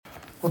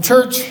Well,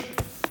 church,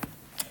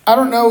 I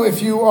don't know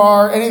if you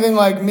are anything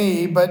like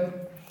me,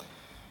 but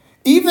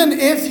even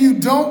if you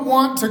don't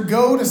want to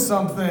go to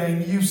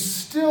something, you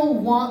still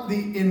want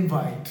the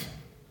invite.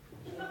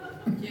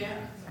 Yeah.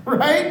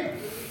 Right?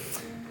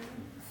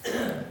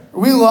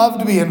 We love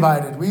to be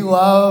invited. We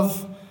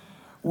love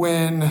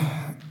when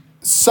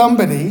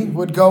somebody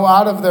would go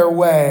out of their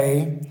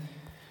way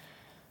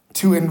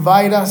to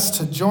invite us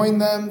to join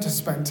them, to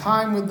spend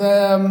time with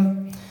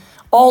them.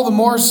 All the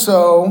more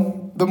so,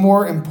 the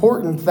more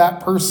important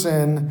that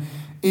person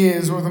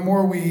is, or the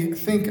more we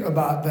think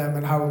about them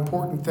and how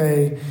important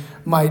they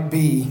might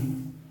be.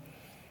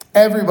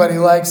 Everybody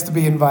likes to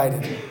be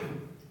invited.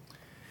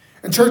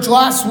 In church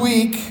last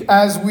week,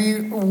 as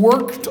we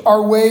worked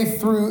our way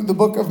through the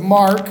book of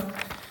Mark,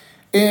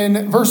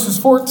 in verses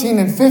 14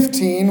 and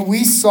 15,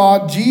 we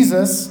saw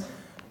Jesus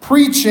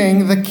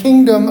preaching the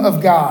kingdom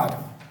of God.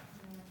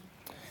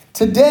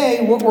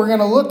 Today, what we're going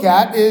to look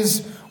at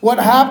is what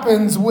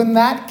happens when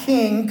that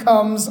king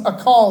comes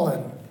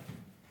a-calling.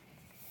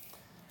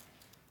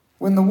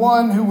 When the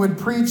one who would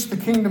preach the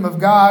kingdom of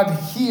God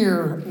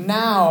here,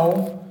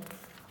 now,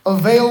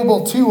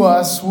 available to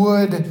us,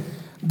 would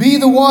be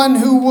the one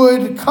who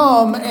would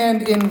come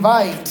and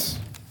invite.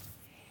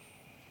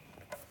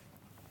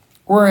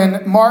 We're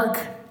in Mark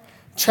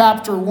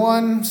chapter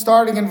 1,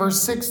 starting in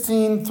verse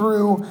 16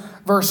 through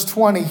verse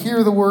 20.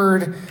 Hear the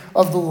word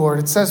of the Lord.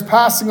 It says,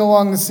 passing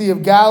along the Sea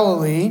of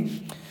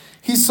Galilee,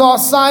 he saw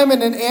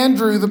Simon and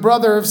Andrew, the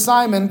brother of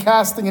Simon,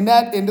 casting a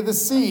net into the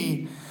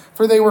sea,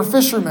 for they were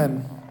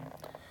fishermen.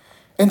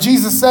 And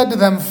Jesus said to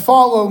them,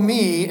 follow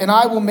me, and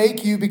I will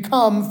make you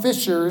become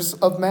fishers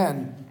of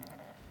men.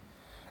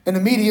 And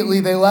immediately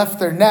they left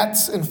their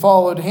nets and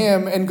followed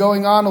him. And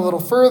going on a little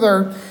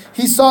further,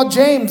 he saw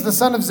James, the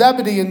son of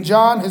Zebedee, and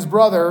John, his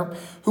brother,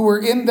 who were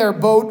in their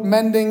boat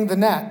mending the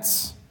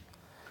nets.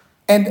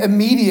 And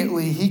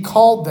immediately he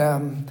called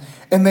them,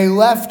 and they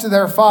left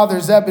their father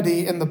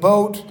Zebedee in the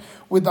boat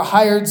with the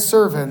hired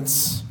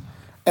servants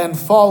and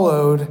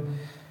followed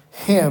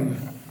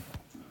him.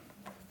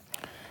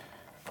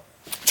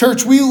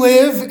 Church, we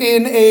live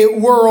in a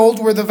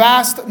world where the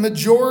vast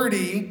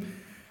majority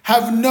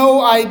have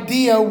no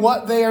idea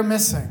what they are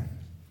missing.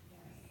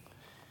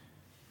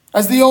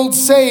 As the old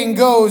saying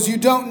goes, you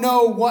don't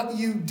know what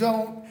you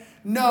don't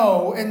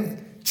know.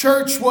 And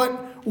church,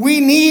 what we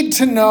need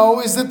to know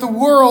is that the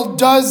world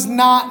does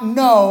not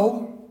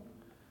know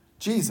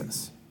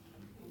Jesus.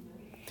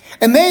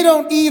 And they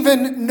don't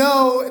even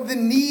know the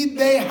need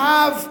they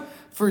have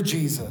for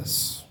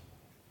Jesus.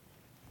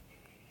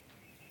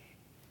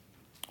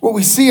 What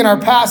we see in our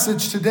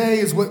passage today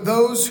is what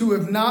those who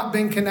have not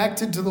been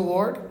connected to the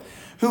Lord,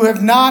 who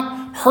have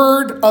not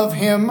heard of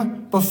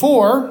him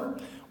before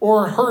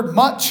or heard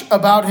much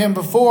about him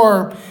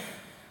before,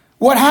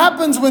 what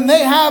happens when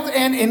they have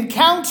an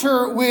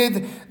encounter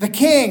with the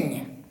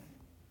King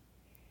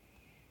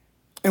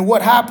and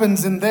what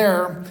happens in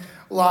their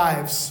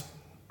lives.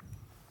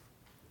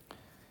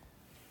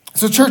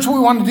 So, church, what we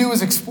want to do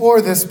is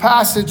explore this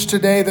passage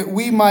today that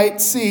we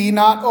might see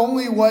not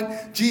only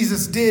what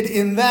Jesus did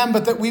in them,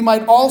 but that we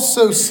might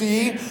also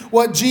see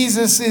what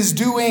Jesus is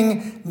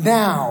doing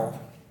now.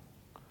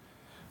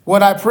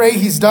 What I pray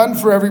he's done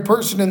for every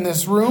person in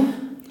this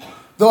room,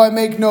 though I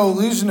make no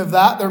illusion of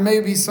that, there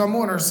may be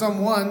someone or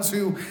some ones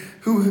who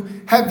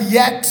have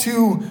yet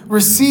to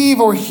receive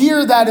or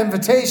hear that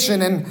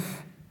invitation and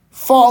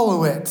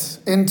follow it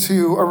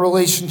into a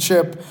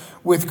relationship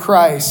with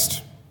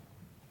Christ.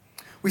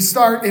 We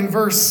start in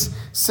verse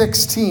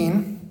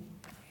 16.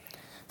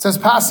 It says,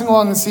 passing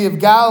along the Sea of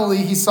Galilee,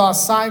 he saw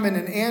Simon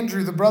and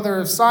Andrew, the brother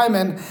of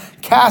Simon,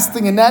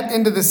 casting a net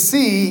into the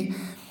sea,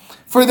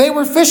 for they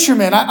were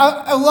fishermen.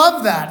 I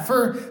love that,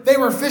 for they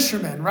were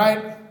fishermen,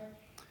 right?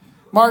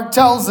 Mark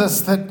tells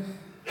us that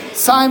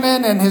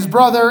Simon and his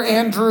brother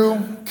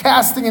Andrew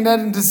casting a net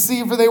into the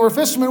sea, for they were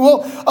fishermen.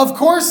 Well, of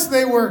course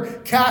they were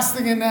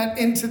casting a net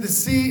into the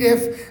sea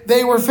if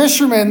they were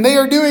fishermen. They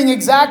are doing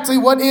exactly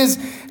what is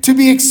to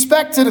be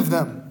expected of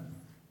them.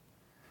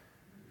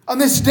 On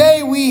this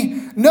day,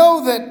 we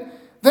know that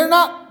they're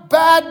not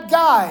bad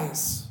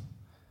guys.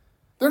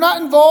 They're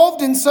not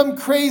involved in some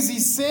crazy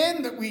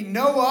sin that we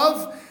know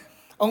of,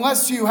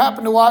 unless you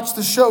happen to watch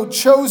the show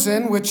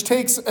Chosen, which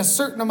takes a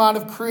certain amount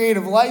of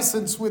creative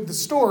license with the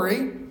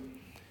story.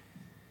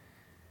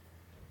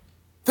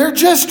 They're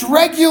just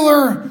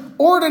regular,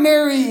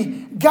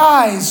 ordinary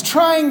guys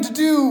trying to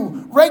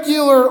do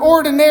regular,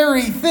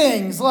 ordinary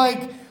things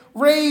like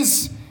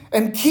raise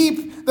and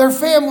keep their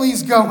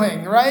families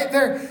going, right?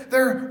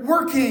 They're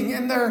working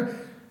and they're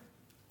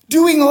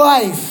doing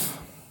life.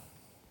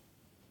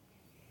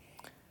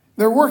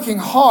 They're working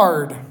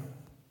hard.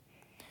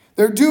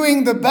 They're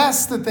doing the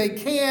best that they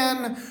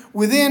can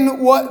within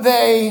what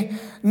they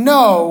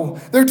know.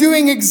 They're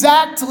doing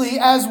exactly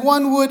as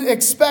one would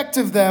expect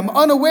of them,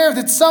 unaware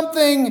that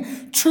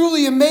something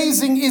truly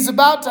amazing is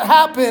about to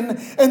happen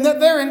and that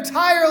their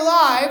entire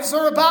lives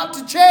are about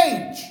to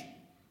change.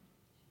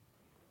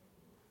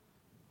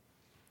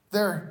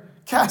 They're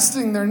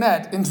casting their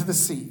net into the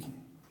sea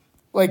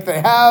like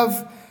they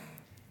have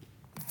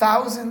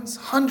thousands,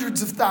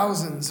 hundreds of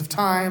thousands of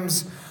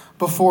times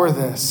before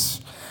this.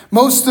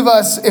 Most of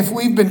us, if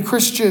we've been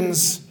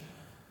Christians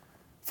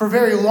for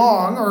very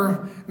long,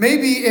 or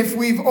maybe if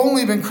we've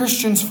only been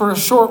Christians for a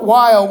short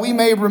while, we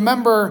may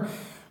remember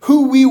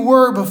who we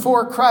were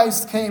before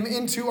Christ came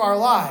into our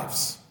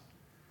lives.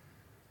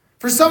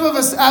 For some of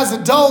us as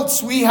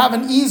adults, we have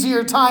an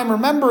easier time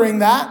remembering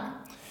that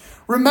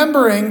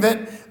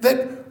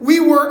we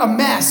were a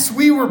mess,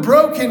 we were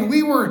broken,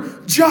 we were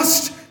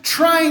just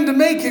trying to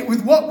make it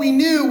with what we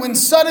knew when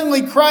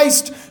suddenly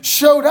Christ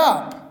showed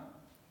up.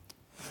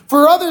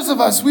 For others of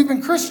us, we've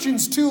been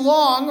Christians too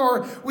long,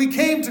 or we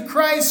came to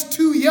Christ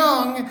too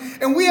young,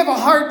 and we have a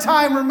hard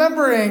time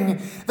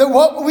remembering that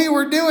what we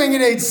were doing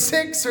at age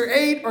 6 or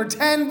 8 or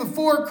 10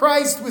 before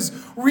Christ was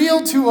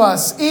real to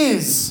us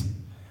is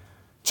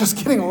just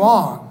getting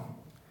along.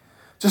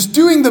 Just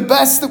doing the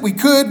best that we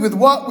could with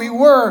what we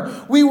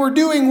were. We were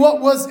doing what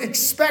was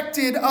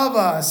expected of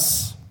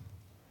us.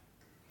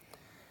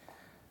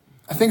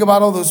 I think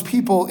about all those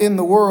people in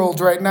the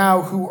world right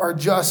now who are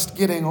just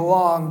getting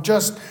along,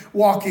 just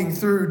walking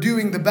through,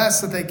 doing the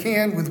best that they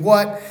can with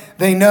what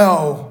they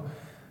know,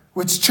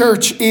 which,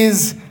 church,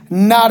 is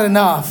not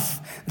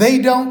enough. They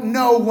don't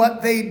know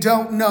what they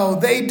don't know.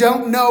 They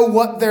don't know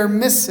what they're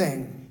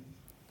missing.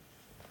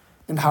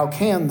 And how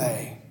can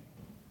they?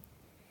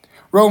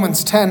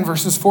 Romans 10,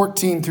 verses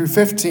 14 through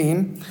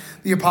 15,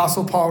 the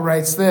Apostle Paul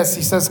writes this.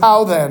 He says,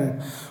 "How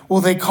then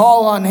will they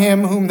call on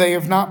him whom they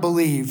have not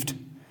believed?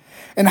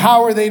 And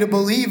how are they to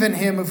believe in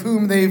him of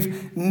whom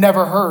they've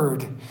never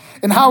heard?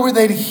 And how are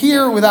they to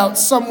hear without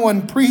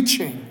someone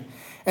preaching?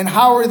 And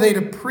how are they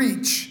to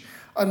preach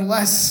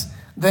unless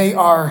they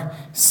are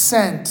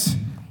sent?"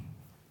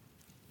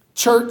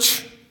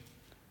 Church,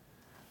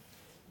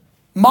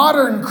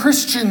 modern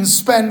Christians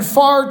spend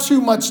far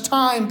too much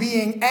time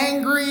being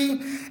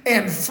angry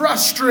and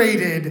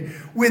frustrated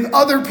with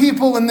other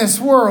people in this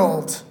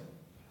world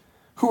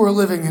who are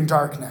living in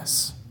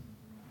darkness.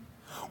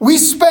 We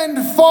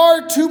spend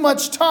far too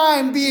much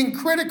time being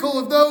critical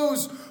of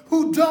those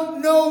who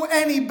don't know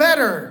any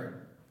better.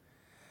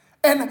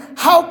 And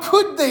how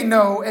could they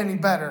know any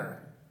better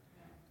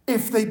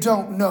if they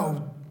don't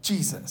know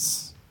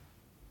Jesus?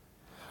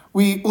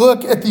 We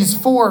look at these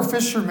 4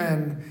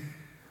 fishermen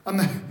on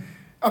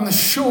the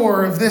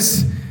shore of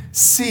this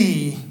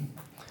sea,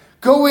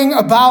 going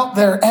about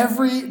their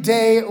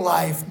everyday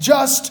life,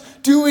 just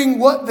doing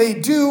what they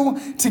do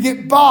to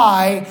get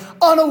by,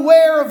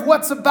 unaware of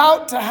what's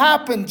about to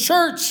happen.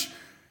 Church,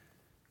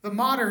 the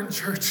modern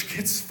church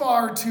gets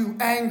far too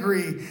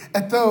angry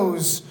at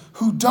those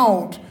who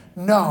don't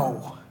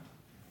know.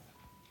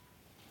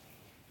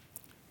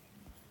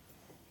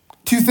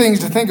 2 things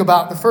to think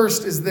about. The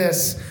first is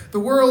this: the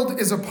world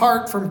is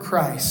apart from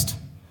Christ.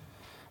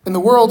 And the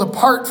world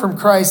apart from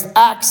Christ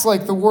acts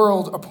like the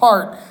world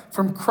apart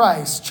from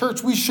Christ.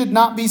 Church, we should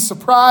not be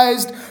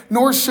surprised,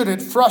 nor should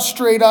it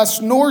frustrate us,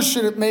 nor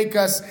should it make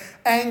us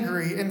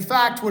angry. In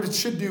fact, what it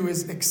should do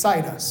is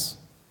excite us.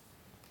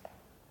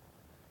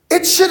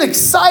 It should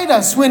excite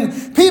us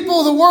when people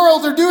of the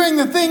world are doing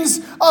the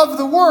things of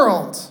the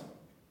world.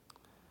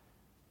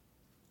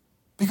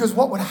 Because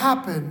what would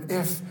happen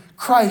if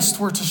Christ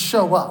were to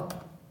show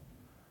up?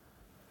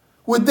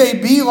 Would they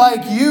be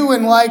like you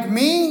and like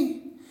me?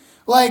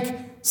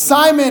 Like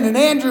Simon and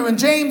Andrew and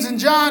James and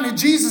John, who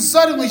Jesus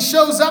suddenly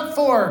shows up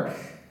for,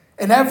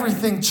 and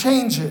everything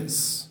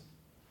changes.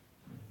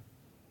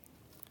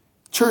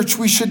 Church,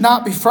 we should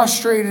not be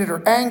frustrated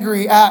or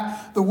angry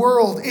at the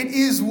world. It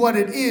is what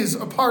it is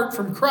apart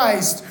from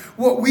Christ.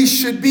 What we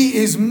should be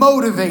is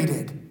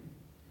motivated.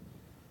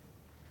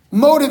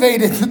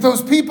 Motivated that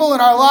those people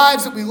in our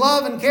lives that we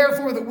love and care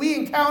for, that we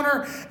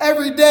encounter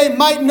every day,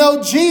 might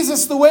know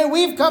Jesus the way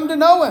we've come to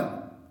know him.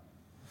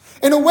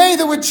 In a way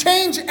that would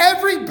change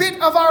every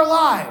bit of our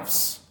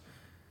lives,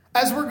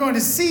 as we're going to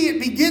see it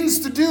begins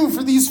to do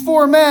for these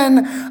 4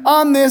 men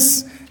on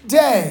this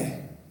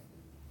day.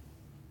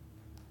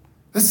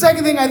 The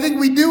second thing I think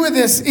we do with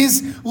this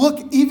is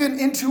look even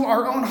into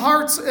our own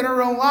hearts and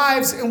our own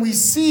lives, and we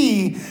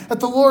see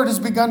that the Lord has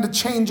begun to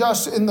change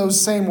us in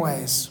those same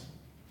ways.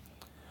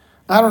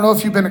 I don't know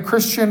if you've been a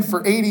Christian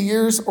for 80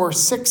 years or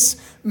 6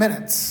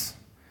 minutes.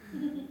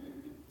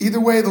 Either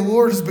way, the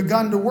Lord has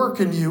begun to work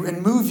in you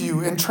and move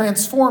you and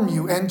transform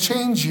you and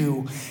change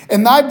you.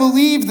 And I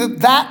believe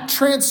that that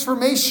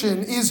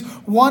transformation is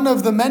one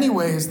of the many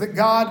ways that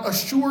God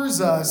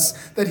assures us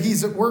that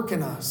he's at work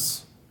in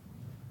us.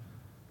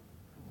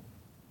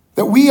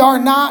 That we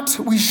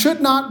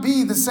should not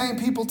be the same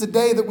people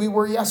today that we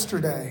were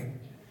yesterday.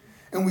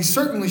 And we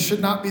certainly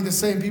should not be the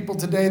same people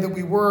today that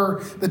we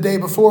were the day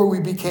before we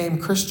became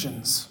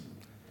Christians.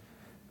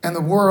 And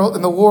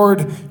the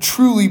Lord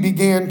truly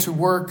began to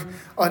work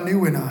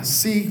anew in us.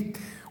 See,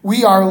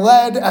 we are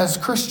led as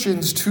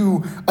Christians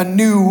to a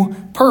new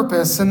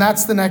purpose, and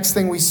that's the next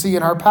thing we see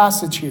in our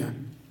passage here.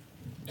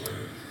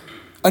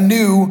 A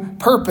new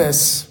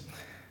purpose.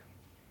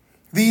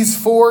 These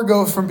 4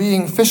 go from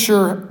being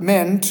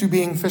fishermen to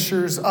being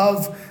fishers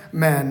of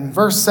men.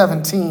 Verse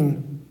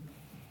 17.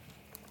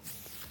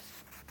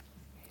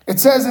 It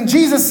says, and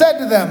Jesus said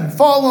to them,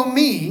 "Follow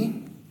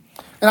me,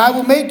 and I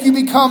will make you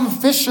become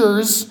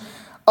fishers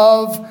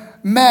of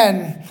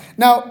men."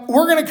 Now,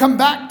 we're going to come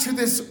back to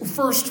this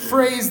first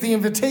phrase, the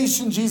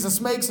invitation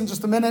Jesus makes in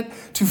just a minute,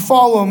 to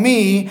follow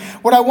me.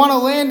 What I want to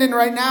land in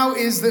right now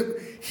is that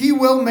he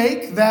will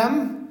make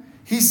them.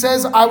 He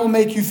says, "I will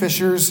make you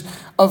fishers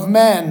of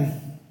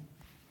men."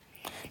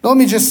 Now, let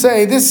me just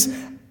say, this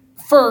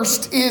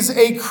first is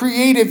a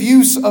creative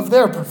use of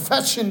their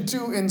profession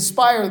to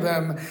inspire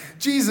them.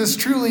 Jesus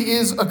truly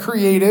is a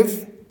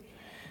creative,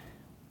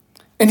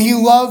 and he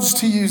loves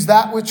to use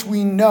that which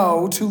we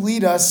know to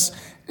lead us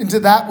into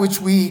that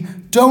which we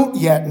don't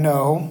yet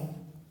know.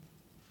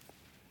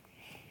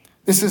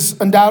 This is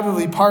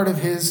undoubtedly part of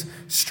his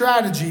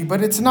strategy,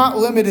 but it's not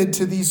limited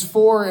to these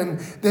four in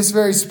this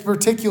very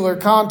particular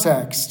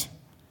context.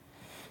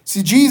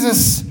 See,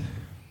 Jesus,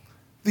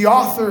 the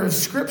author of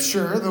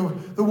Scripture,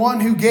 the one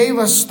who gave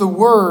us the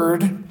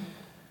word,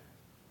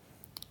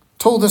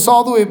 told us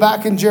all the way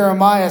back in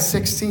Jeremiah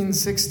 16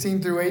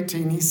 through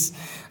 18.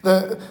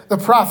 The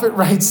prophet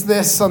writes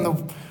this on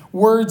the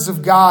words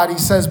of God. He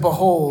says,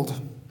 "Behold,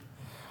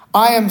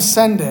 I am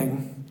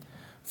sending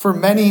for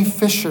many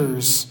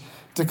fishers,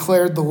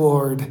 declared the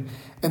Lord,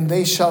 and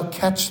they shall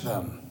catch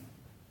them."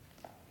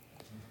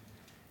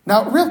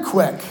 Now, real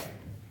quick,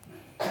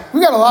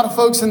 we got a lot of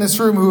folks in this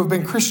room who have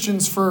been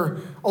Christians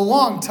for a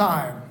long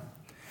time.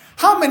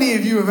 How many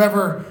of you have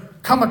ever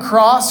come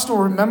across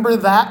or remember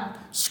that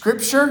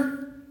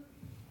scripture?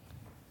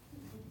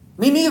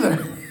 Me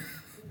neither.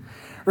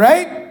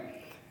 Right?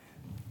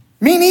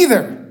 Me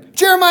neither.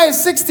 Jeremiah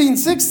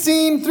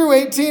 16 through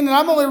 18, and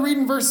I'm only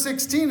reading verse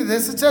 16 of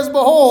this. It says,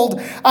 "Behold,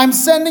 I'm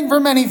sending for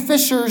many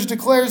fishers,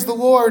 declares the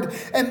Lord,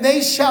 and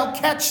they shall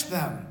catch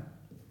them."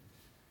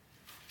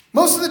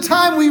 Most of the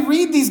time we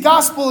read these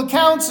gospel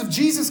accounts of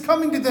Jesus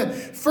coming to the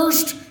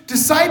first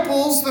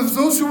disciples,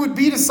 those who would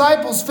be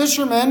disciples,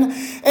 fishermen,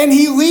 and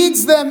he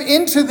leads them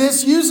into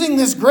this using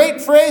this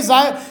great phrase,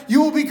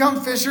 "You will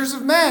become fishers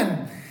of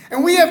men."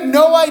 And we have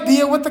no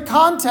idea what the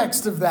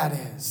context of that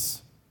is.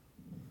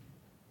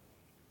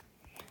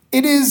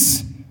 It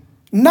is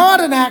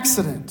not an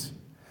accident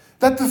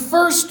that the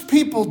first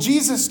people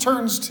Jesus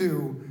turns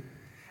to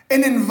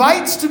and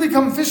invites to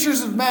become fishers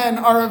of men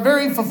are a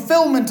very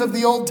fulfillment of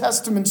the Old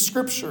Testament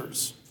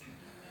scriptures.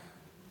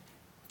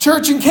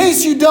 Church, in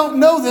case you don't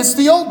know this,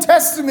 the Old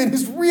Testament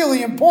is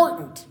really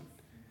important.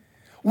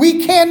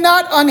 We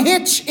cannot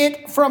unhitch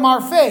it from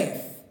our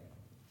faith.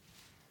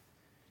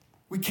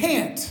 We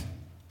can't.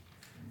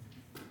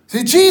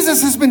 See,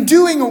 Jesus has been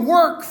doing a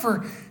work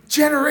for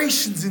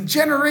generations and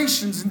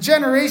generations and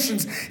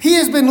generations. He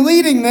has been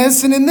leading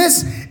this, and in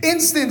this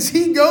instance,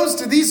 he goes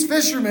to these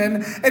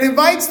fishermen and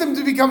invites them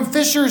to become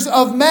fishers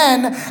of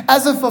men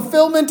as a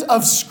fulfillment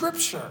of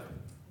Scripture.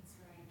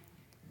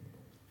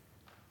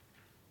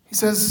 He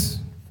says,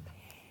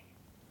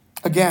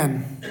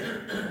 again,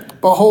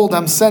 "Behold,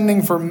 I'm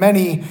sending for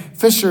many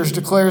fishers,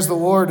 declares the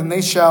Lord, and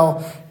they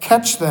shall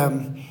catch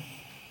them."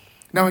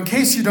 Now, in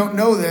case you don't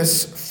know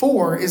this,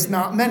 4 is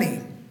not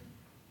many.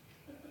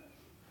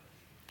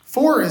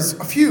 4 is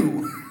a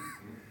few,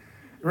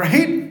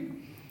 right?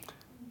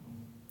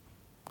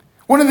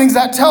 One of the things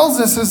that tells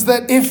us is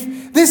that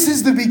if this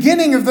is the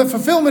beginning of the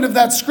fulfillment of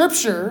that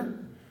scripture,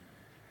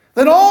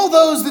 then all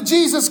those that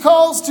Jesus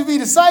calls to be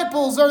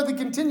disciples are the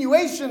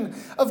continuation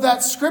of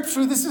that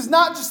scripture. This is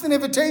not just an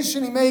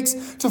invitation he makes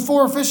to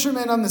 4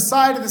 fishermen on the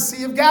side of the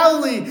Sea of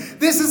Galilee.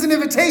 This is an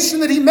invitation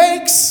that he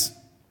makes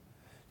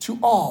to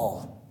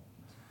all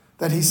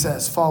that he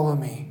says, "Follow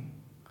me."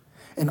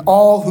 And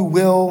all who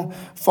will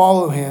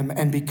follow him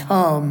and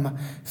become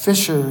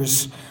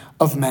fishers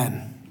of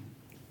men.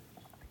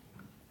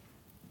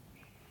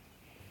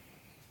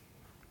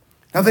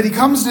 Now that he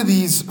comes to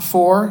these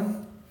four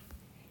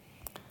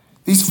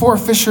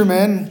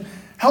fishermen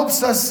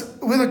helps us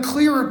with a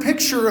clearer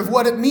picture of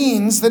what it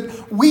means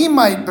that we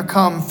might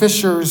become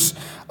fishers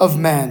of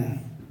men.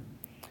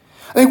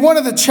 I think one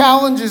of the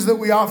challenges that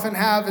we often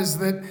have is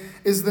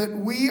that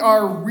we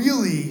are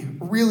really,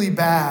 really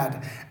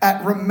bad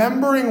at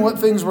remembering what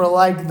things were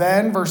like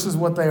then versus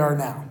what they are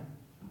now.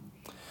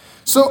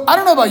 So I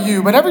don't know about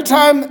you, but every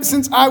time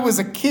since I was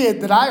a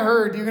kid that I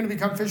heard you're going to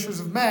become fishers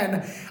of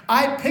men,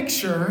 I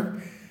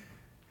picture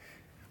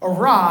a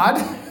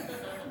rod,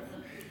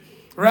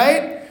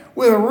 right,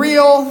 with a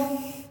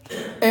reel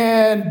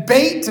and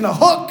bait and a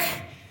hook.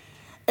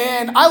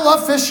 And I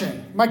love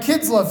fishing. My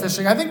kids love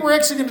fishing. I think we're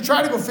actually going to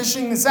try to go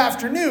fishing this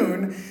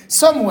afternoon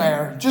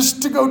somewhere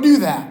just to go do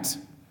that.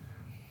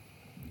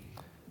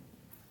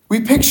 We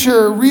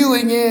picture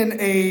reeling in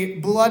a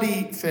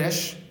bloody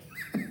fish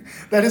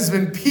that has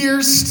been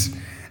pierced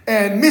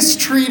and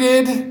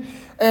mistreated.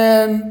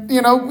 And,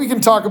 we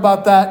can talk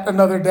about that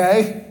another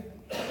day.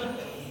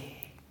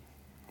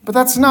 But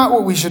that's not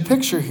what we should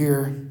picture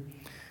here.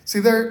 See,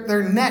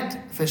 they're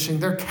net fishing.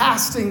 They're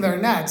casting their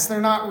nets.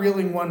 They're not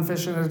reeling one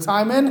fish at a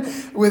time in.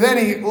 With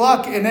any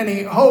luck and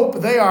any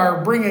hope, they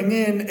are bringing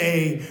in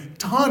a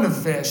ton of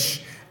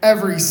fish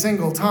every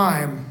single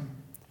time.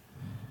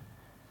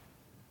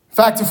 In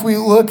fact, if we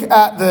look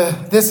at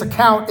this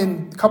account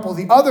in a couple of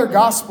the other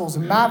Gospels,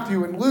 in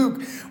Matthew and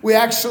Luke, we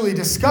actually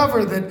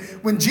discover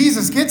that when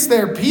Jesus gets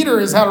there, Peter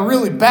has had a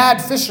really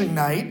bad fishing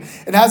night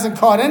and hasn't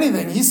caught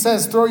anything. He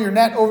says, throw your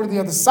net over to the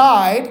other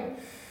side,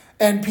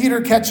 and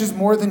Peter catches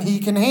more than he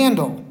can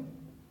handle.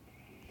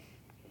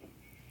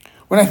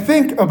 When I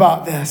think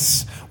about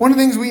this, one of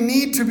the things we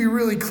need to be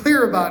really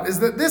clear about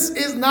is that this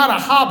is not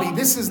a hobby.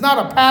 This is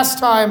not a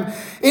pastime.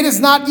 It is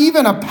not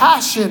even a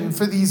passion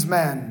for these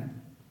men.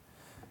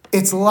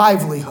 It's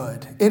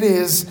livelihood. It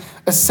is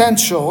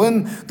essential.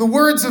 In the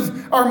words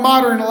of our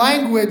modern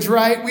language,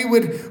 right, we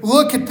would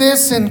look at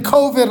this in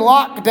COVID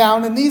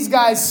lockdown, and these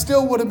guys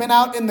still would have been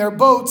out in their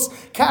boats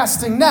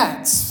casting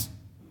nets.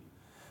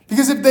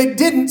 Because if they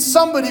didn't,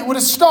 somebody would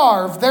have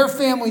starved, their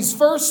families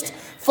first,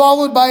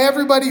 followed by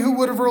everybody who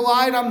would have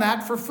relied on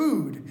that for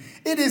food.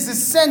 It is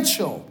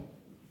essential.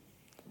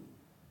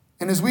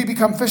 And as we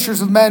become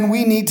fishers of men,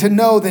 we need to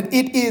know that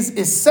it is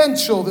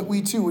essential that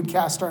we too would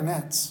cast our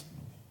nets.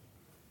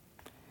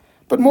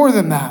 But more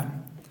than that,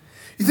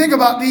 you think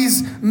about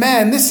these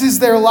men, this is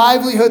their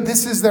livelihood,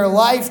 this is their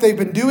life. They've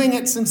been doing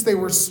it since they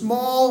were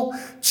small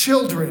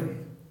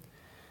children.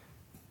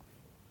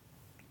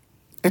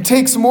 It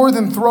takes more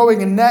than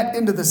throwing a net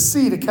into the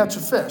sea to catch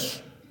a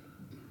fish.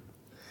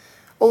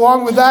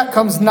 Along with that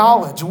comes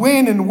knowledge,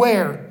 when and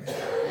where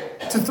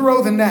to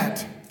throw the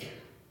net.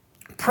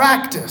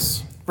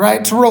 Practice,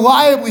 right? To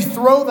reliably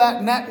throw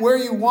that net where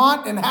you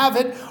want and have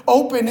it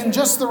open in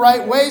just the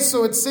right way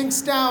so it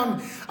sinks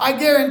down. I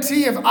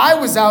guarantee if I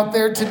was out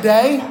there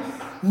today,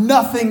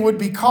 nothing would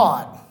be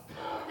caught.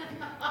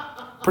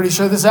 Pretty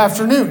sure this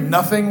afternoon,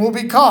 nothing will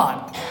be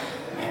caught.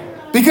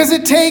 Because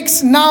it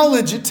takes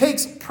knowledge, it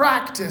takes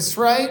practice,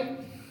 right?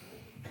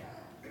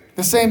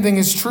 The same thing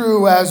is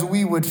true as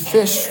we would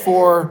fish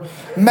for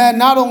men.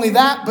 Not only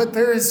that, but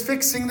there is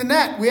fixing the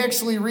net. We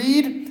actually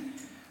read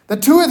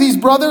that two of these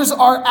brothers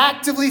are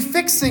actively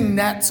fixing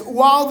nets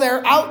while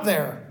they're out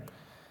there.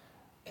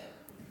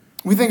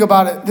 We think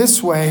about it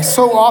this way.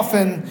 So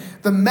often,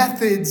 the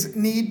methods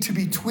need to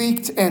be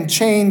tweaked and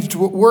changed.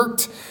 What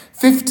worked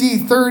 50,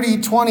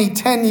 30, 20,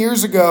 10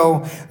 years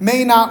ago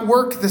may not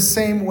work the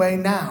same way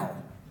now.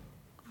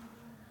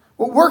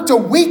 What worked a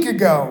week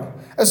ago,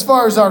 as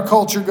far as our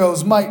culture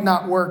goes, might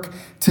not work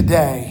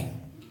today.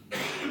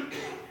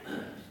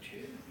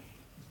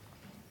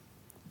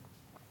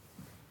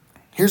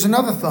 Here's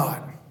another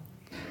thought.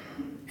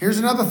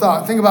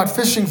 Think about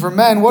fishing for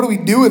men. What do we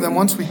do with them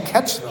once we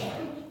catch them?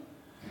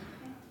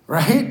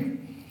 Right?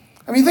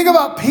 I mean, think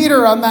about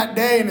Peter on that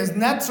day, and his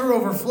nets are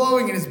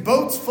overflowing, and his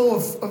boat's full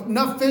of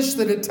enough fish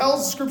that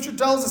Scripture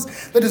tells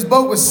us that his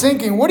boat was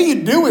sinking. What do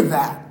you do with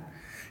that?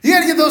 You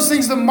got to get those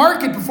things to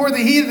market before the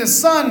heat of the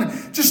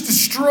sun just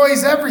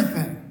destroys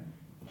everything.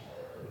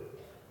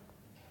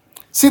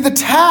 See, the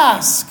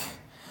task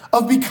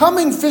of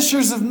becoming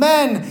fishers of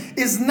men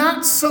is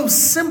not so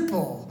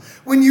simple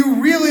when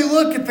you really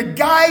look at the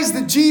guys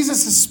that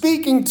Jesus is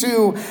speaking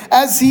to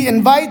as he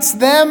invites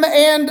them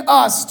and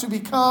us to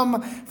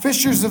become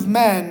fishers of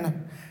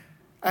men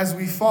as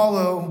we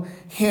follow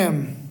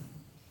him.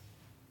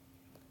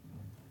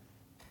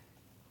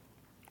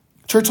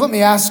 Church, let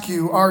me ask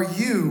you, are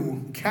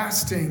you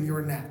casting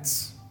your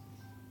nets?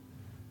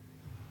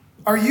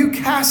 Are you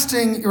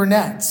casting your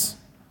nets?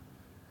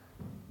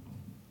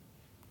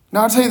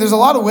 Now, I'll tell you, there's a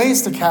lot of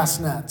ways to cast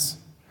nets.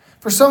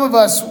 For some of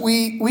us,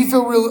 we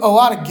feel a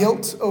lot of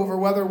guilt over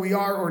whether we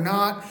are or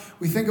not.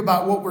 We think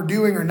about what we're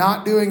doing or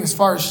not doing as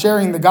far as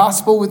sharing the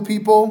gospel with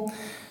people.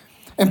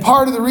 And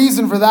part of the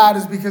reason for that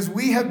is because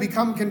we have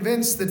become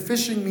convinced that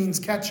fishing means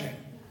catching.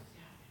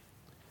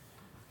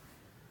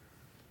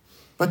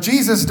 But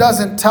Jesus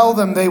doesn't tell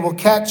them they will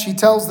catch. He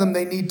tells them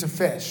they need to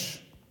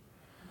fish.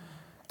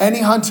 Any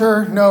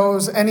hunter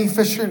knows, any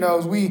fisher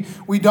knows,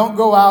 we don't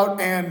go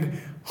out and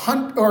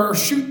hunt or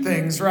shoot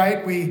things,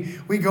 right?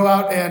 We go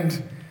out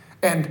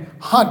and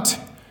hunt,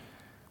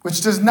 which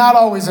does not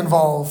always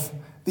involve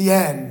the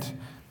end.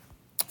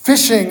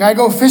 Fishing, I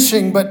go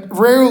fishing, but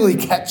rarely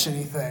catch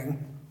anything.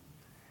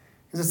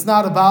 Because it's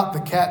not about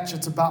the catch,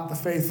 it's about the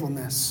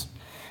faithfulness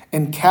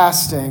in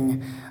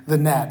casting the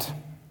net.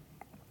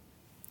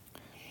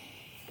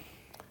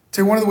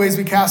 So one of the ways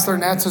we cast our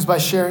nets is by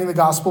sharing the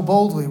gospel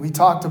boldly. We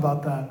talked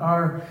about that.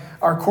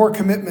 Our core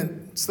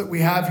commitments that we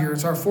have here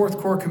is our fourth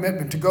core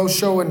commitment, to go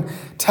show and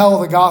tell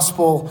the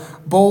gospel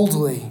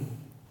boldly.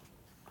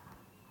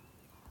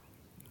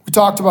 We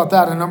talked about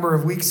that a number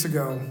of weeks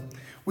ago.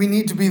 We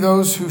need to be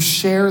those who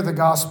share the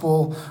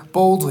gospel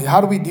boldly.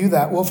 How do we do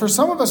that? Well, for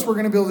some of us, we're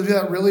going to be able to do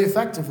that really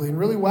effectively and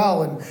really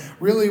well and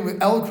really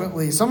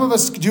eloquently. Some of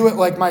us do it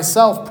like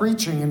myself,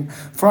 preaching in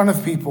front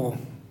of people.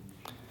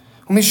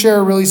 Let me share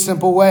a really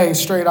simple way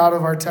straight out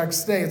of our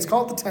text today. It's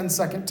called the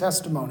 10-second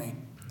testimony.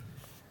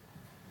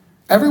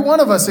 Every one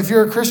of us, if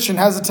you're a Christian,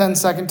 has a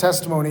 10-second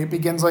testimony. It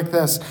begins like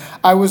this.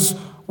 I was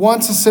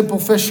once a simple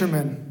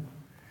fisherman.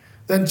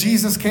 Then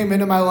Jesus came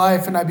into my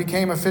life and I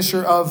became a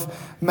fisher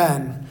of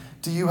men.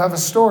 Do you have a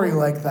story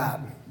like that?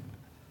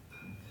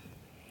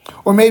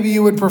 Or maybe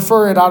you would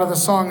prefer it out of the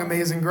song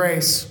Amazing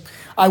Grace.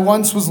 I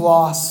once was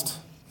lost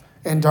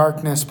in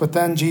darkness, but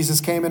then Jesus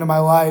came into my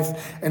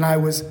life and I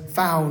was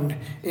found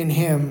in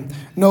him,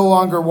 no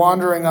longer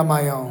wandering on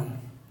my own.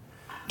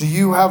 Do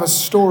you have a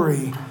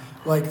story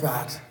like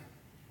that?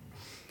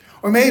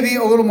 Or maybe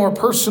a little more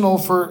personal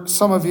for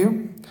some of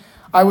you.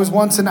 I was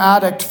once an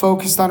addict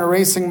focused on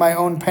erasing my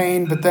own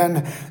pain, but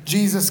then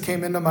Jesus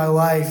came into my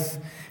life.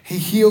 He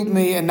healed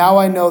me, and now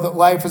I know that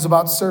life is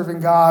about serving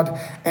God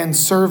and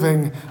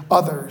serving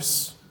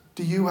others.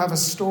 Do you have a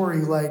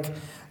story like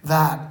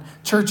that?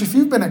 Church, if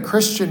you've been a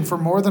Christian for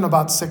more than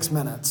about 6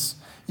 minutes,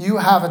 you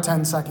have a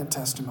 10-second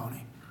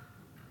testimony.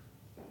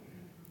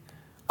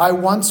 I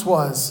once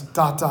was ...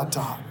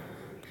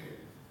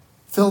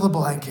 Fill the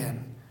blank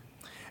in.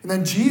 And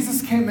then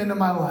Jesus came into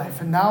my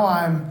life, and now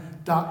I'm ...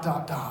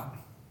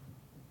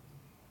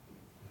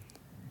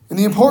 And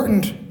the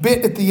important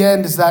bit at the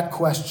end is that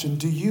question: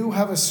 do you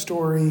have a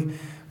story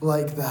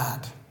like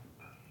that?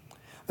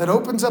 That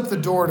opens up the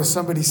door to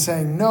somebody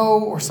saying no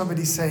or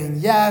somebody saying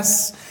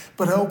yes,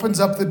 but it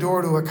opens up the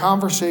door to a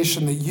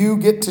conversation that you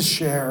get to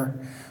share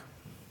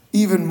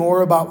even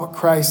more about what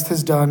Christ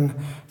has done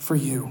for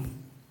you.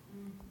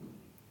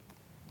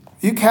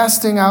 Are you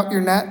casting out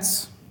your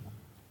nets?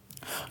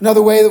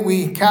 Another way that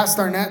we cast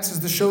our nets is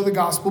to show the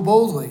gospel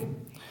boldly.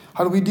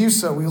 How do we do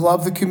so? We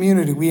love the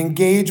community. We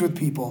engage with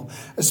people,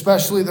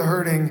 especially the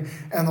hurting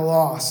and the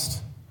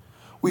lost.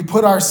 We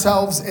put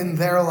ourselves in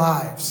their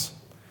lives.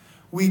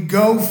 We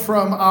go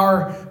from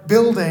our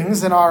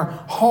buildings and our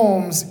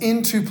homes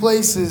into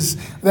places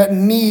that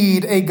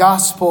need a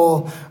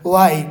gospel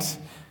light.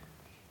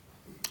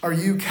 Are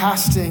you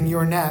casting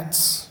your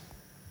nets?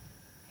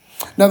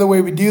 Another way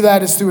we do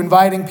that is through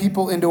inviting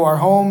people into our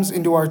homes,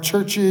 into our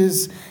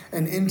churches,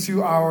 and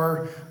into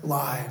our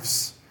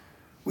lives.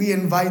 We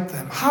invite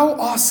them. How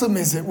awesome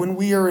is it when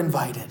we are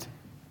invited?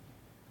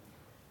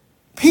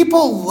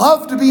 People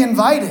love to be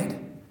invited.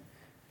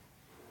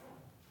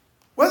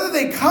 Whether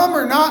they come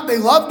or not, they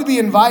love to be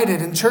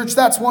invited. In church,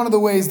 that's one of the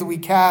ways that we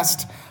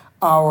cast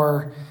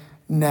our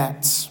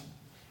nets.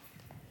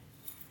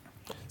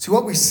 See,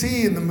 what we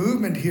see in the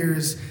movement here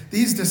is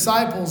these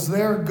disciples,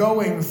 they're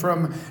going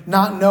from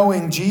not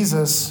knowing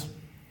Jesus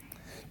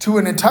to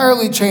an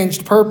entirely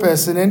changed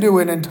purpose and into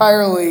an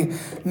entirely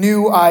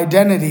new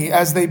identity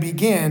as they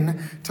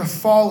begin to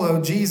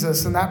follow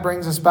Jesus. And that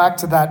brings us back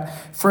to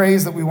that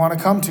phrase that we want to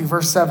come to,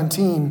 verse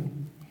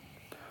 17.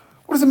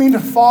 What does it mean to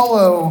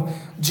follow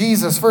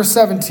Jesus? Verse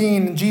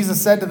 17,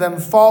 Jesus said to them,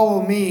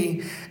 "Follow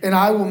me, and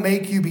I will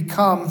make you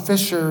become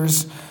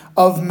fishers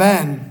of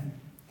men."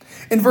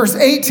 In verse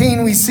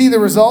 18, we see the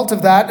result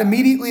of that.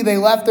 Immediately they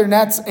left their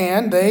nets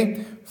and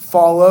they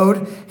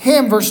followed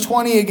him. Verse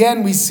 20,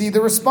 again, we see the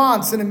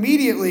response. And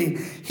immediately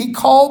he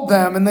called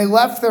them, and they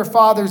left their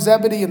father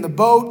Zebedee in the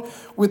boat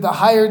with the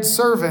hired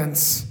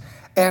servants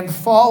and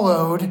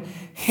followed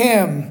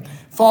him.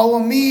 Follow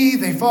me.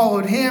 They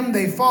followed him.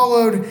 They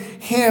followed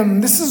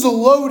him. This is a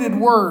loaded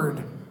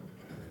word.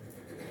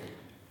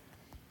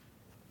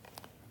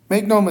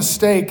 Make no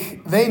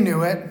mistake, they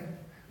knew it.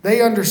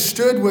 They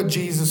understood what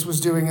Jesus was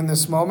doing in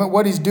this moment.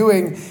 What he's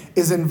doing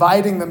is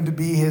inviting them to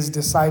be his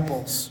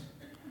disciples.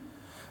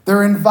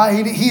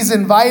 He's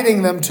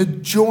inviting them to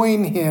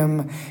join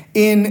him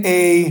in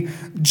a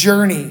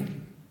journey.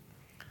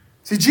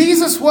 See,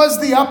 Jesus was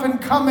the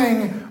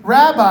up-and-coming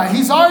rabbi.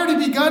 He's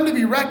already begun to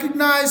be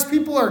recognized.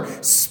 People are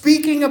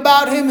speaking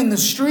about him in the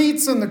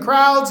streets and the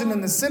crowds and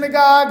in the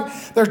synagogue.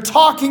 They're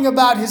talking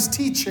about his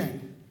teaching.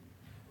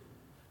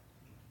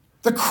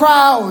 The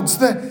crowds,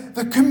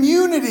 the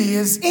community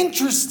is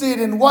interested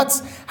in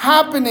what's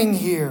happening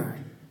here.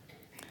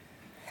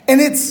 And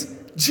it's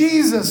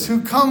Jesus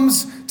who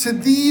comes to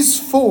these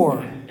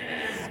four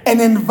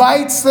and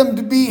invites them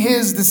to be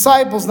his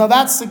disciples. Now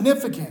that's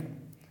significant.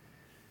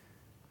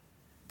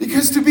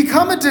 Because to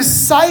become a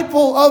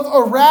disciple of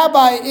a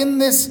rabbi in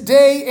this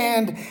day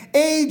and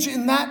age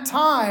in that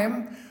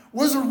time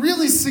was a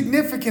really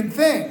significant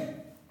thing.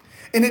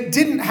 And it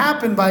didn't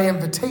happen by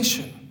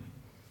invitation.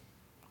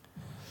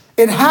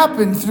 It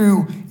happened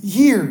through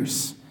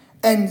years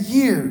and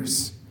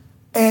years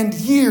and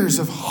years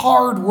of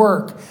hard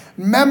work,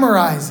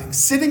 memorizing,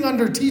 sitting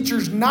under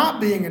teachers, not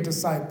being a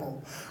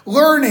disciple,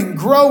 learning,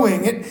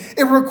 growing.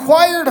 It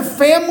required a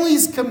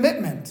family's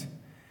commitment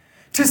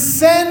to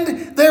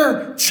send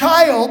their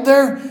child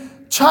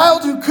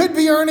who could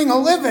be earning a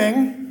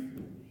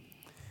living,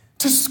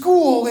 to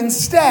school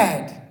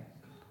instead.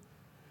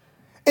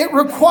 It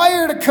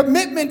required a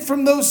commitment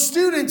from those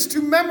students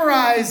to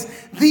memorize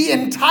the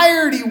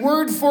entirety,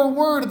 word for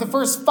word, of the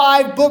first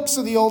 5 books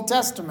of the Old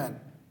Testament.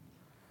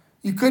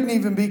 You couldn't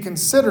even be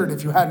considered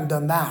if you hadn't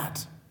done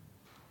that.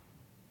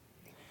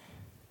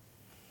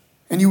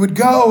 And you would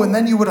go and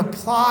then you would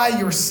apply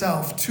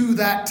yourself to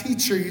that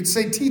teacher. You'd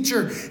say,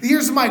 "Teacher,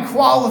 here's my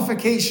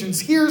qualifications.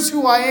 Here's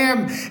who I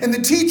am." And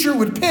the teacher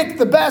would pick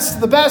the best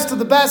of the best of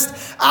the best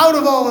out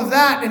of all of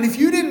that. And if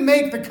you didn't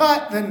make the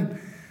cut, then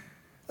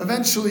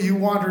eventually you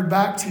wandered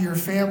back to your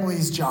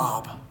family's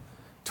job,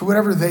 to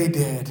whatever they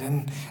did,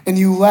 and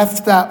you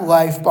left that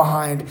life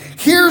behind.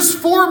 Here's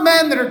 4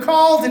 men that are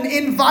called and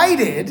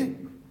invited,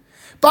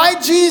 by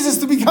Jesus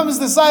to become his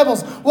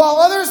disciples. While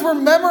others were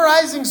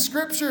memorizing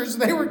scriptures,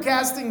 they were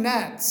casting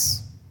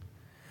nets.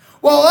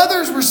 While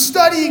others were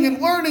studying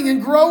and learning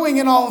and growing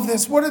in all of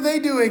this, what are they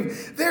doing?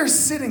 They're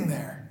sitting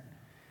there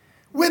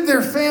with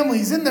their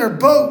families in their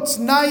boats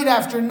night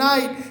after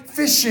night,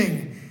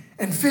 fishing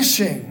and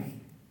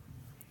fishing.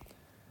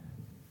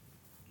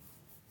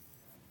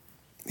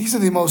 These are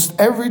the most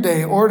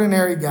everyday,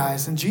 ordinary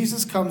guys, and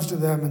Jesus comes to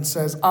them and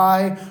says,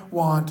 I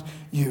want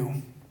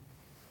you.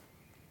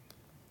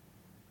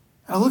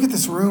 I look at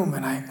this room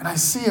and I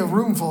see a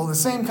room full of the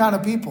same kind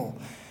of people.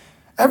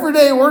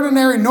 Everyday,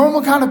 ordinary,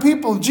 normal kind of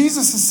people.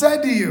 Jesus has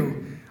said to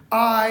you,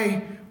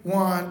 I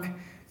want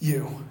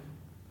you.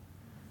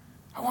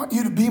 I want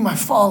you to be my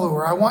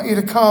follower. I want you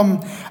to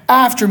come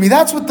after me.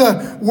 That's what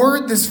the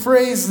word, this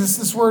phrase,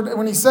 this word,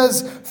 when he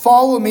says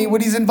follow me,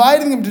 what he's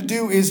inviting them to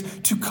do is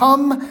to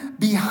come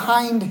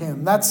behind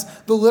him. That's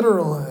the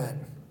literal of it.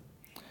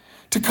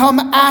 To come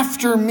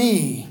after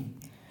me.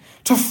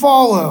 To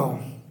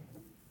follow.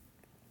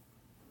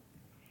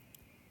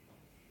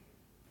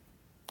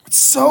 It's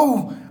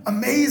so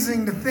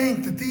amazing to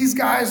think that these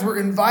guys were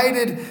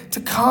invited to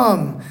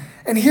come.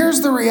 And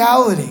here's the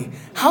reality.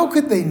 How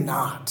could they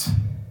not?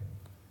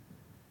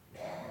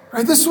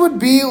 Right? This would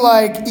be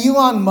like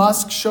Elon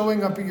Musk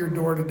showing up at your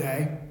door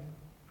today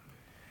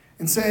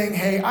and saying,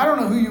 hey, I don't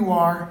know who you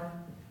are,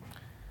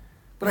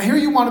 but I hear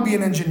you want to be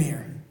an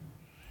engineer.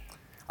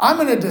 I'm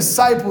going to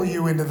disciple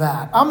you into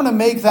that. I'm going to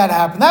make that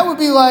happen. That would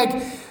be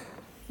like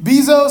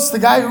Bezos, the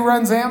guy who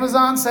runs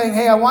Amazon, saying,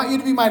 hey, I want you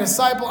to be my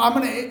disciple. I'm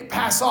going to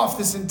pass off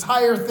this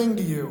entire thing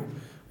to you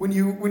when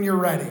you're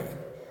ready.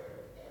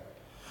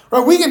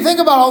 Right? We can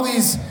think about all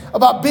these,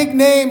 about big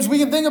names. We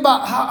can think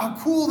about how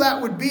cool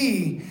that would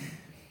be.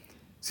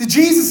 See,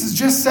 Jesus has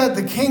just said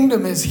the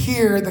kingdom is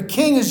here. The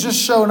king has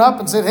just shown up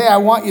and said, hey, I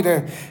want you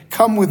to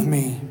come with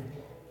me.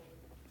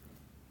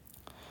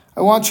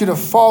 I want you to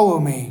follow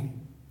me.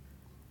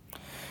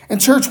 And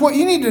church, what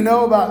you need to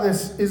know about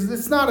this is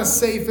it's not a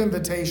safe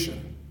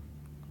invitation.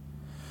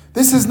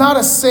 This is not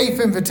a safe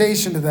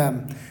invitation to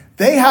them.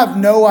 They have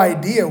no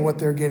idea what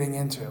they're getting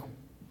into.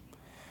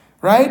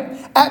 Right?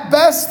 At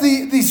best,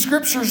 the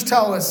scriptures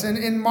tell us,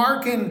 in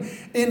Mark and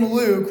in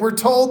Luke, we're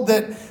told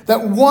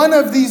that one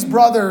of these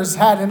brothers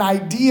had an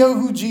idea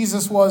who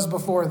Jesus was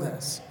before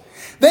this.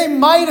 They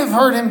might have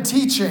heard him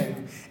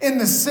teaching in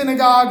the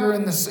synagogue or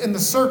in the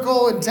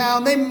circle in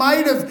town. They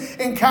might have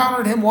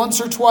encountered him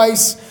once or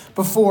twice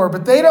before,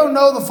 but they don't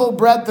know the full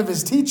breadth of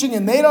his teaching,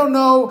 and they don't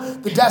know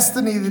the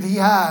destiny that he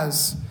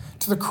has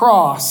to the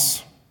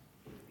cross.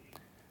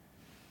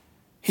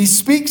 He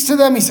speaks to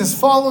them. He says,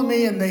 follow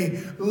me. And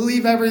they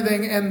leave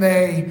everything and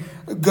they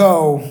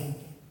go.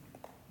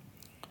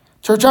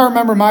 Church, I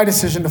remember my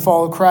decision to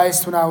follow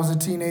Christ when I was a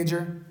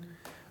teenager.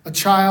 A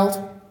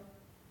child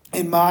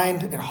in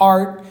mind, in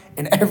heart,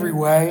 in every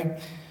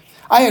way.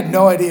 I had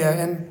no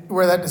idea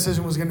where that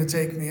decision was going to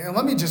take me. And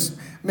let me just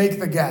make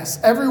the guess.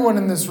 Everyone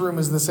in this room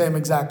is the same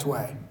exact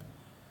way.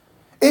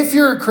 If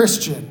you're a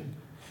Christian,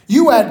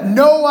 you had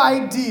no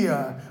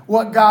idea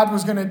what God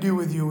was going to do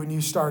with you when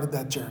you started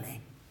that journey.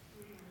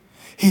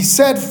 He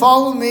said,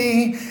 follow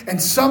me, and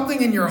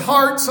something in your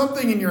heart,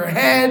 something in your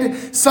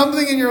head,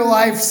 something in your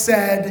life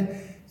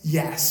said,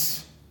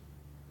 yes.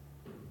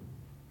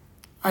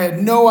 I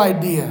had no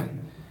idea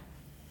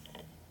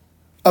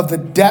of the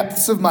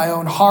depths of my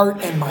own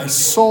heart and my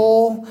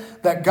soul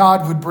that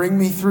God would bring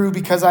me through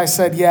because I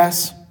said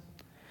yes.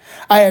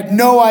 I had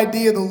no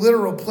idea the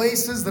literal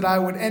places that I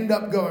would end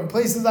up going,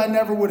 places I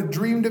never would have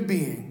dreamed of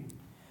being.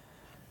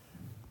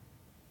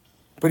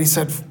 But he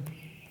said,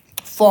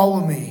 follow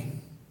me.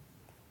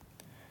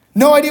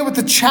 No idea what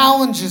the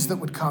challenges that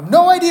would come.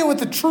 No idea what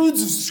the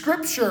truths of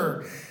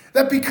Scripture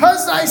that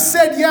because I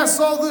said yes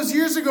all those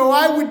years ago,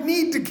 I would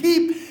need to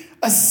keep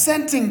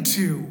assenting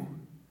to.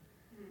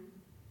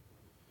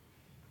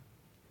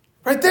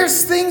 Right?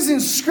 There's things in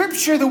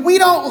Scripture that we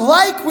don't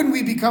like when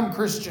we become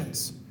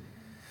Christians.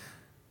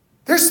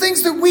 There's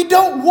things that we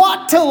don't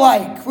want to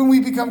like when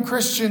we become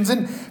Christians.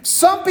 And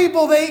some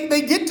people,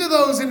 they get to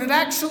those and it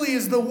actually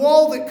is the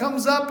wall that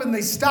comes up and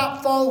they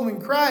stop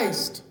following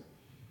Christ.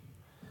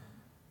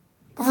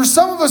 But for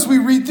some of us, we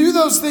read through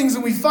those things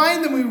and we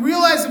find them, we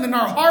realize them in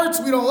our hearts,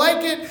 we don't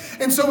like it.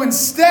 And so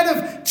instead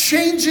of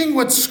changing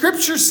what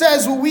Scripture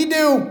says, what we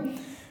do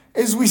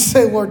is we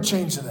say, Lord,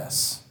 change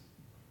this.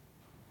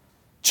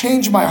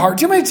 Change my heart.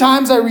 Do you know how many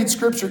times I read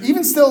Scripture,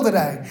 even still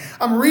today?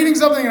 I'm reading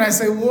something and I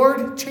say,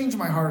 Lord, change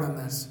my heart on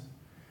this.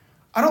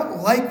 I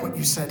don't like what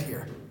you said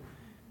here.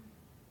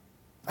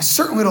 I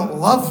certainly don't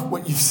love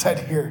what you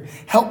said here.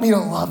 Help me to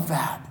love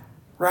that,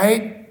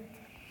 right?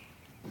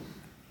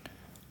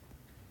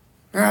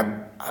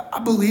 And I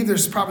believe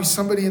there's probably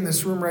somebody in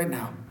this room right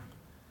now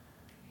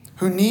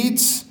who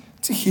needs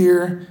to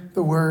hear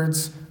the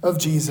words of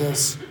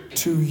Jesus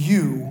to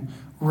you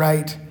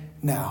right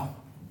now.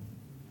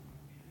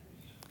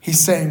 He's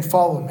saying,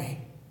 follow me.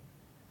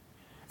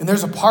 And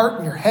there's a part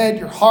in your head,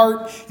 your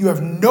heart, you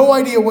have no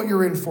idea what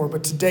you're in for,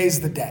 but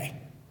today's the day.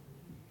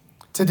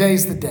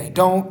 Today's the day.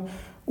 Don't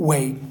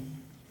wait.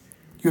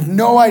 You have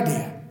no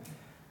idea.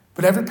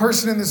 But every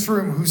person in this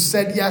room who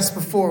said yes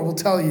before will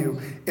tell you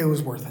it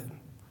was worth it.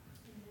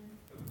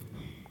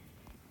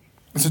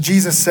 And so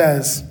Jesus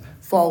says,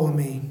 follow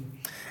me.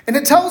 And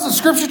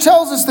Scripture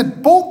tells us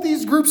that both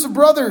these groups of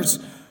brothers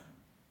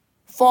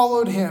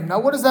followed him. Now,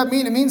 what does that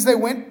mean? It means they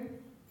went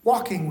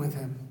walking with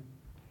him.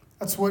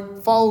 That's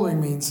what following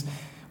means,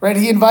 right?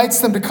 He invites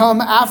them to come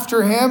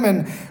after him.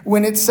 And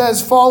when it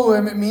says follow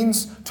him, it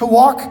means to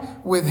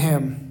walk with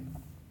him.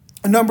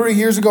 A number of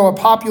years ago, a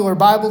popular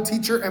Bible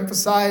teacher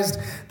emphasized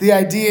the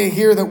idea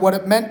here that what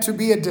it meant to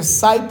be a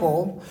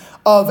disciple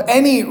of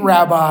any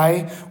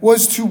rabbi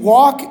was to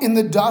walk in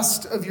the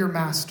dust of your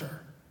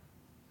master.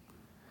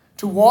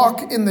 To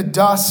walk in the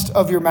dust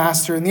of your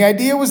master. And the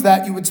idea was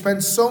that you would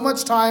spend so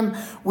much time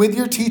with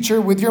your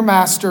teacher, with your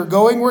master,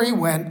 going where he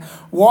went,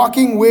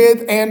 walking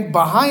with and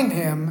behind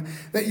him,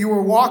 that you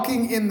were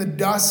walking in the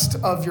dust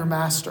of your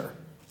master.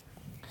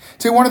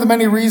 See, one of the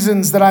many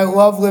reasons that I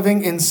love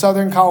living in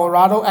southern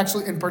Colorado,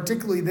 actually, and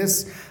particularly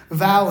this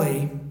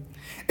valley,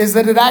 is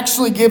that it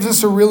actually gives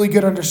us a really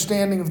good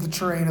understanding of the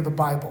terrain of the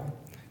Bible.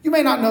 You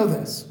may not know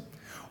this.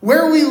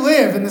 Where we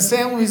live in the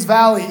San Luis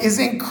Valley is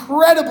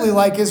incredibly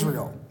like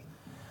Israel.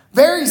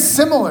 Very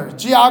similar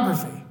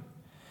geography.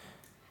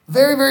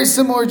 Very, very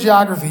similar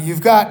geography.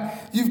 You've got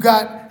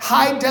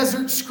high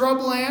desert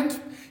scrubland,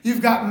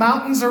 you've got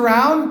mountains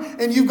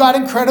around, and you've got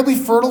incredibly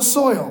fertile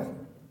soil.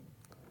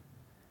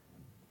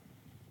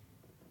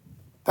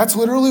 That's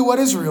literally what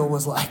Israel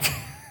was like.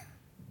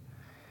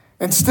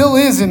 And still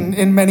is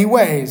in many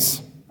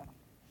ways.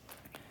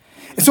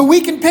 And so we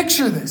can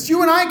picture this.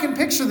 You and I can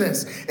picture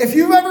this. If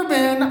you've ever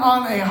been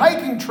on a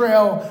hiking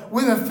trail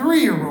with a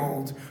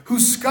 3-year-old who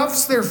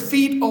scuffs their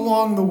feet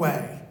along the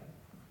way.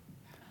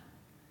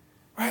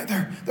 Right?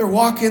 They're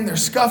walking, they're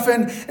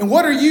scuffing. And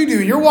what are you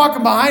doing? You're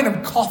walking behind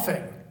them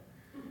coughing.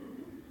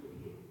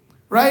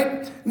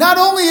 Right? Not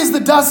only is the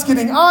dust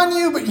getting on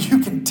you, but you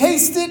can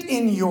taste it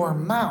in your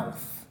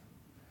mouth.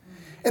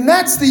 And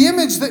that's the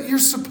image that you're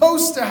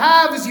supposed to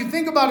have as you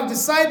think about a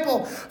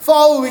disciple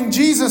following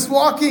Jesus,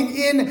 walking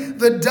in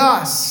the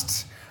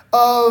dust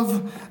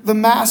of the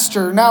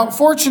master. Now,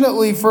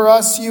 fortunately for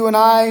us, you and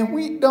I,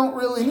 we don't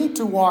really need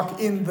to walk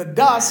in the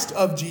dust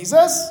of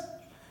Jesus.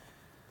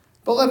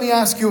 But let me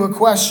ask you a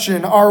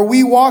question. Are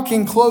we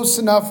walking close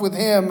enough with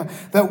him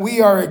that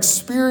we are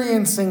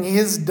experiencing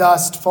his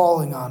dust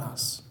falling on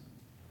us?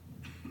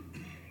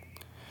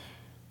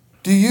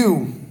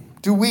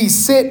 Do we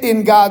sit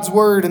in God's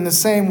word in the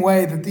same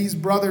way that these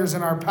brothers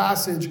in our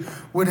passage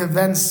would have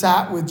then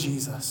sat with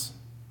Jesus?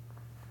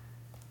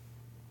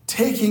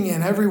 Taking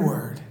in every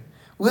word,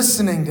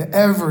 listening to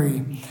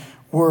every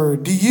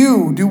word.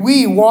 Do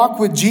we walk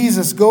with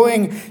Jesus,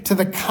 going to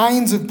the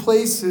kinds of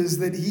places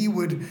that he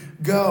would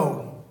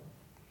go?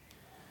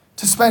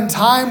 To spend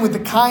time with the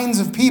kinds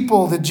of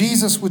people that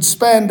Jesus would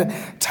spend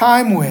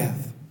time with?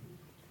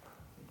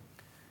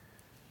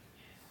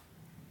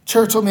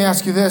 Church, let me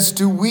ask you this.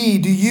 Do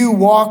you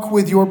walk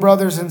with your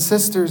brothers and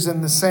sisters in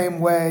the same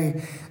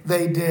way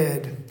they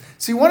did?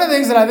 See, one of the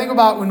things that I think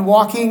about when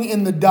walking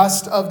in the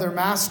dust of their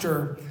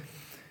master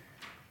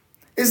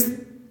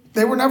is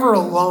they were never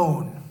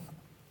alone.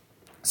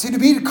 See, to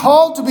be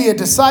called to be a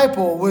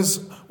disciple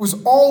was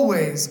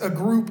always a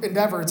group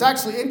endeavor. It's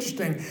actually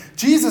interesting.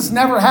 Jesus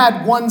never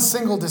had one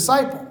single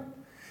disciple.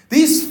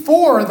 These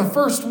 4 are the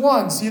first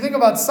ones. So you think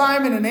about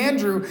Simon and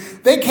Andrew,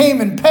 they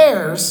came in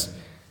pairs.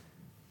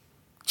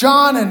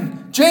 John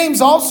and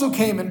James also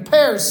came in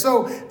pairs.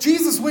 So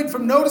Jesus went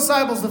from no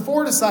disciples to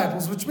 4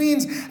 disciples, which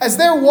means as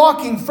they're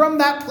walking from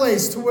that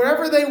place to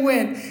wherever they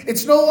went,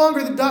 it's no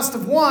longer the dust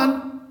of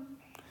one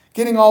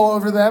getting all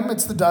over them.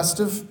 It's the dust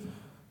of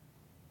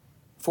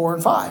 4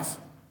 and 5.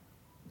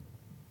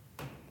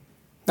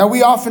 Now,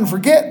 we often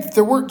forget that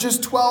there weren't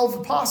just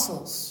 12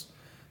 apostles.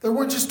 There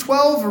weren't just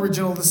 12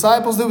 original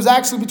disciples. There was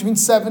actually between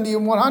 70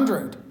 and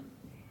 100.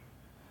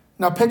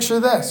 Now picture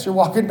this. You're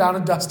walking down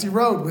a dusty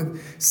road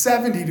with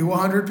 70 to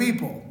 100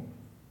 people.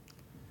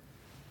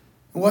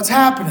 And what's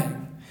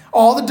happening?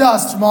 All the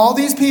dust from all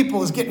these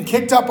people is getting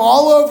kicked up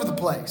all over the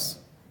place.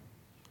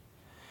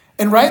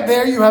 And right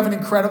there you have an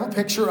incredible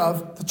picture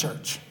of the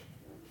church.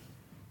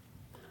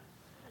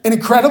 An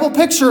incredible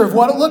picture of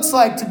what it looks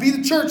like to be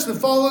the church that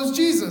follows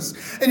Jesus.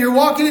 And you're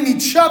walking in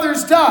each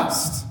other's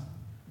dust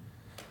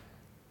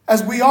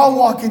as we all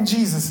walk in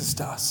Jesus'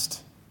 dust.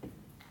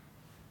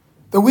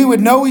 That we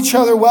would know each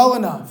other well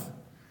enough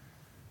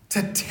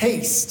to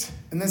taste,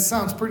 and this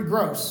sounds pretty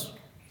gross,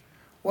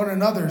 one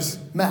another's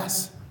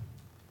mess.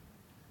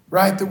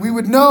 Right? That we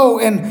would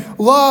know and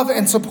love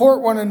and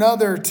support one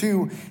another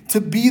to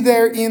be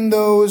there in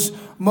those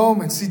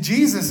moments. See,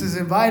 Jesus is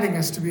inviting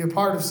us to be a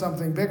part of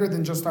something bigger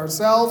than just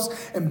ourselves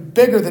and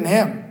bigger than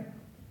him.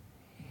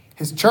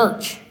 His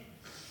church.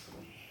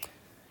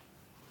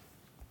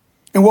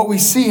 And what we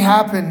see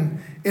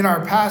happen in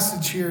our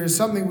passage here is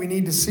something we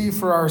need to see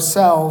for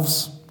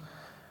ourselves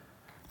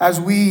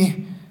as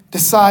we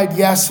decide,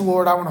 yes,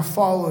 Lord, I want to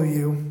follow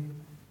you.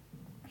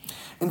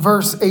 In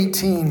verse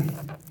 18,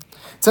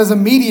 it says,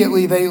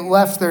 immediately they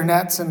left their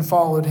nets and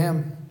followed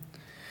him.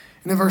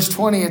 And in verse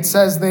 20, it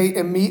says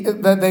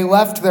that they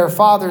left their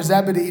father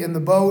Zebedee in the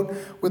boat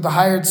with the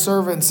hired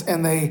servants,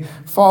 and they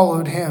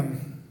followed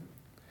him.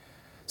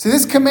 See,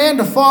 this command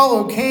to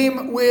follow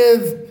came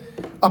with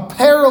a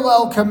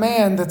parallel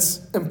command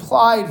that's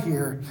implied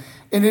here,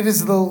 and it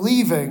is the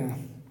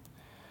leaving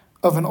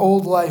of an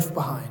old life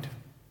behind.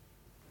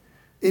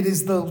 It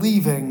is the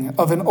leaving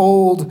of an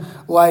old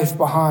life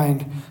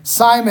behind.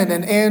 Simon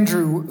and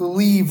Andrew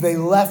leave. They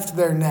left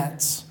their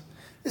nets.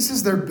 This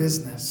is their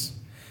business.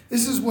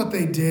 This is what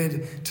they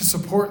did to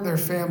support their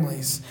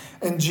families.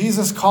 And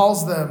Jesus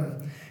calls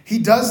them. He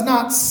does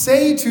not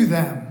say to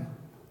them,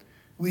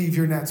 leave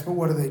your nets. But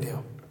what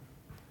do?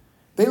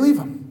 They leave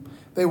them.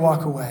 They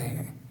walk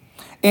away.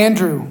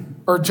 Andrew,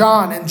 or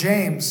John and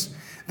James,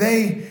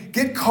 they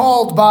get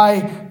called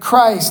by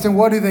Christ. And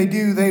what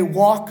do? They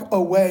walk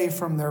away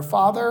from their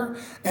father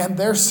and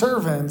their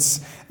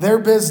servants, their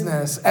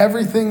business,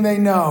 everything they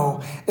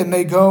know, and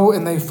they go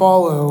and they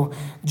follow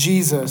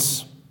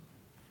Jesus.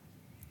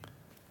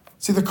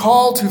 See, the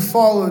call to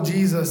follow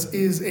Jesus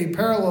is a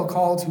parallel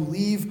call to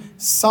leave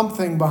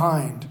something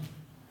behind.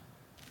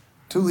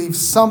 To leave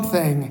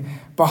something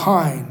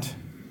behind.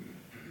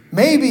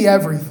 Maybe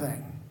everything.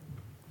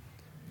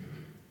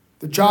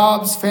 The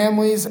jobs,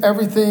 families,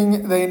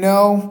 everything they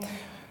know.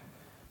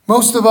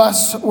 Most of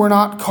us were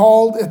not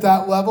called at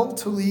that level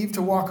to leave,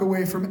 to walk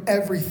away from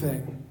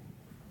everything.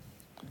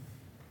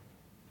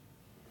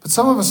 But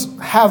some of us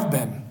have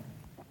been.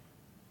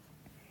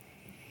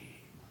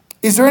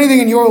 Is there anything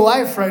in your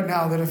life right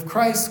now that if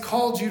Christ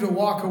called you to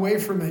walk away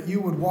from it,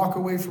 you would walk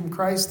away from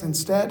Christ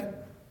instead?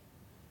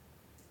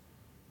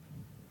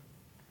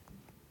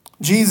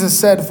 Jesus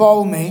said,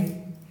 follow me.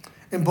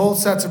 And both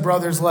sets of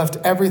brothers left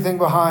everything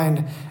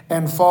behind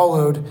and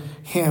followed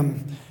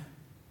him.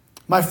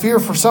 My fear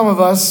for some of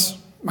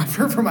us, my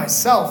fear for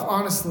myself,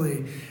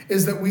 honestly,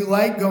 is that we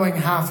like going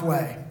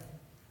halfway.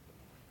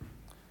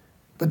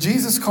 But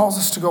Jesus calls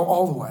us to go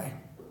all the way.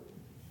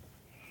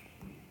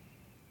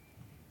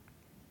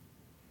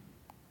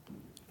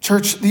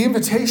 Church, the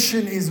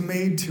invitation is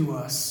made to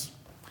us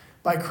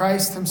by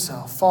Christ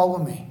himself. Follow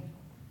me.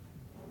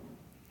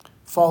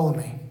 Follow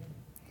me.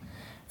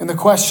 And the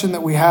question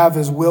that we have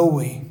is, will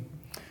we?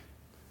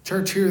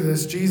 Church, hear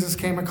this. Jesus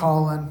came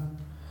a-calling.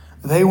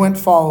 They went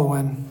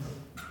following.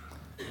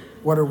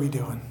 What are we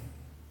doing?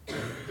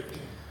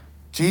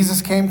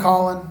 Jesus came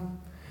calling.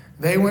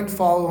 They went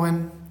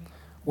following.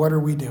 What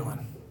are we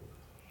doing?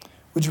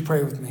 Would you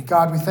pray with me?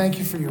 God, we thank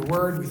you for your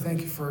word. We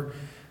thank you for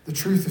the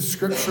truth of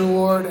Scripture,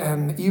 Lord.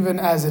 And even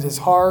as it is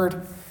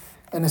hard,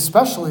 and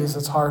especially as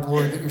it's hard,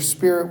 Lord, that your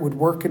Spirit would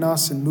work in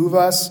us and move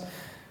us.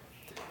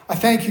 I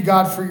thank you,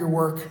 God, for your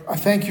work. I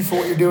thank you for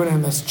what you're doing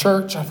in this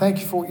church. I thank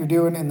you for what you're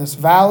doing in this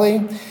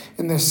valley,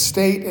 in this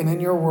state, and in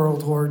your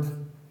world, Lord.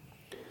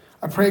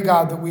 I pray,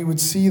 God, that we would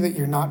see that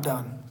you're not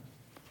done.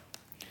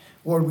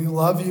 Lord, we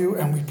love you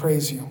and we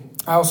praise you.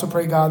 I also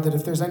pray, God, that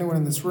if there's anyone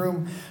in this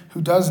room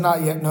who does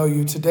not yet know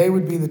you, today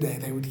would be the day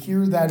they would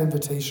hear that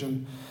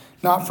invitation,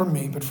 not from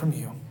me, but from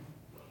you.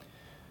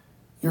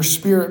 Your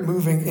Spirit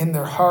moving in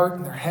their heart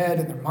and their head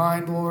and their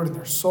mind, Lord, and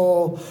their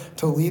soul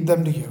to lead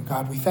them to you.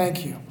 God, we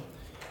thank you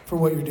for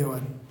what you're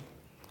doing.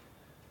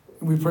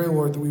 And we pray,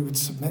 Lord, that we would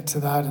submit to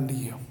that and to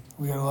you.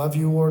 We love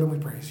you, Lord, and we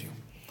praise you.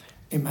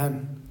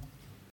 Amen.